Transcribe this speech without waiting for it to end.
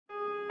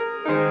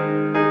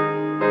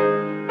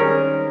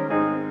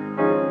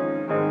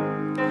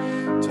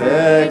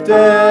Take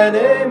the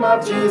name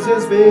of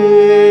Jesus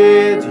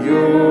with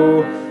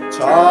you,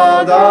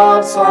 child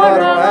of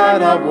sorrow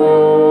and of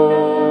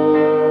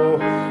woe.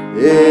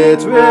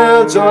 It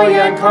will joy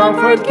and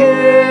comfort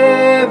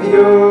give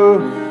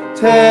you.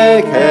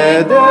 Take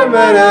heed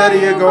wherever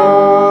you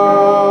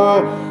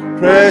go.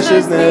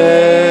 Precious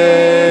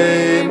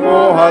name,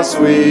 oh how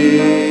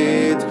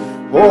sweet,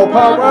 hope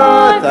of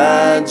earth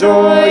and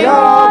joy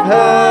of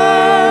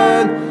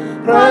heaven.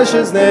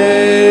 Precious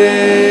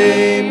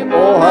name,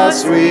 oh how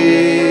sweet,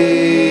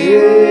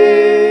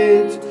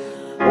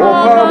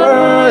 hope of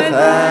earth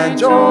and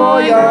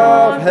joy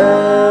of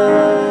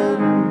heaven.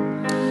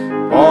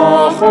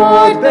 با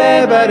خود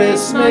ببر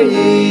اسم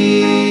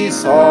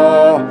عیسی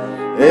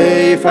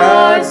ای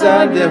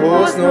فرزند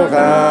حزن و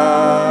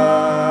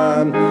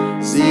غم،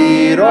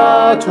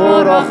 زیرا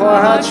تو را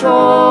خواهد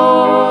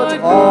شد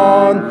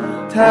آن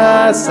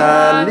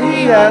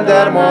تسلی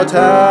در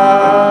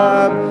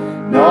ماتم.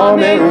 نام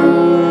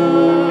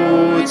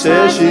او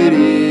چه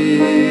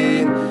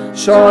شیرین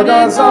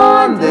شادان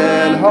زان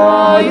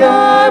دلهای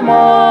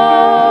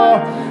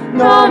ما.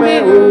 نام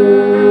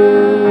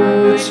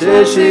او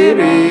چه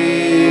شیرین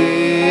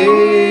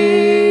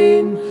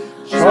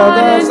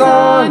شادان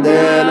زان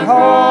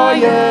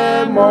دلهای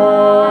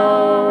ما.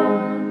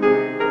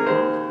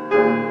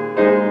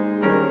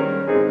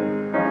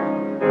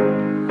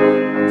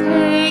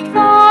 Take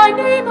the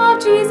name of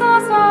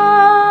Jesus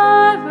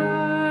ever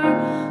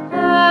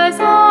as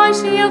a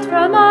shield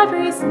from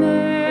every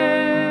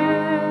snare.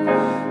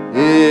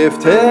 If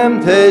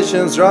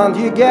temptations round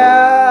you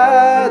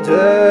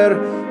gather,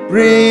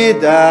 breathe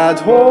that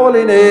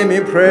holy name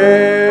in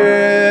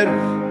prayer.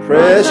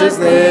 Precious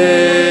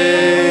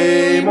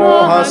name,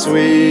 oh how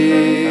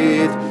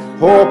sweet,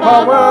 hope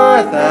of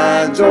earth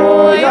and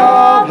joy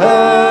of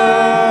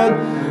heaven.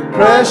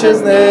 Precious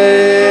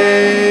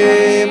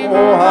name,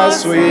 oh how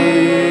sweet,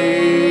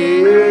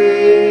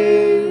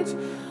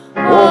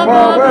 hope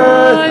of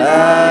earth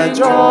and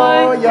joy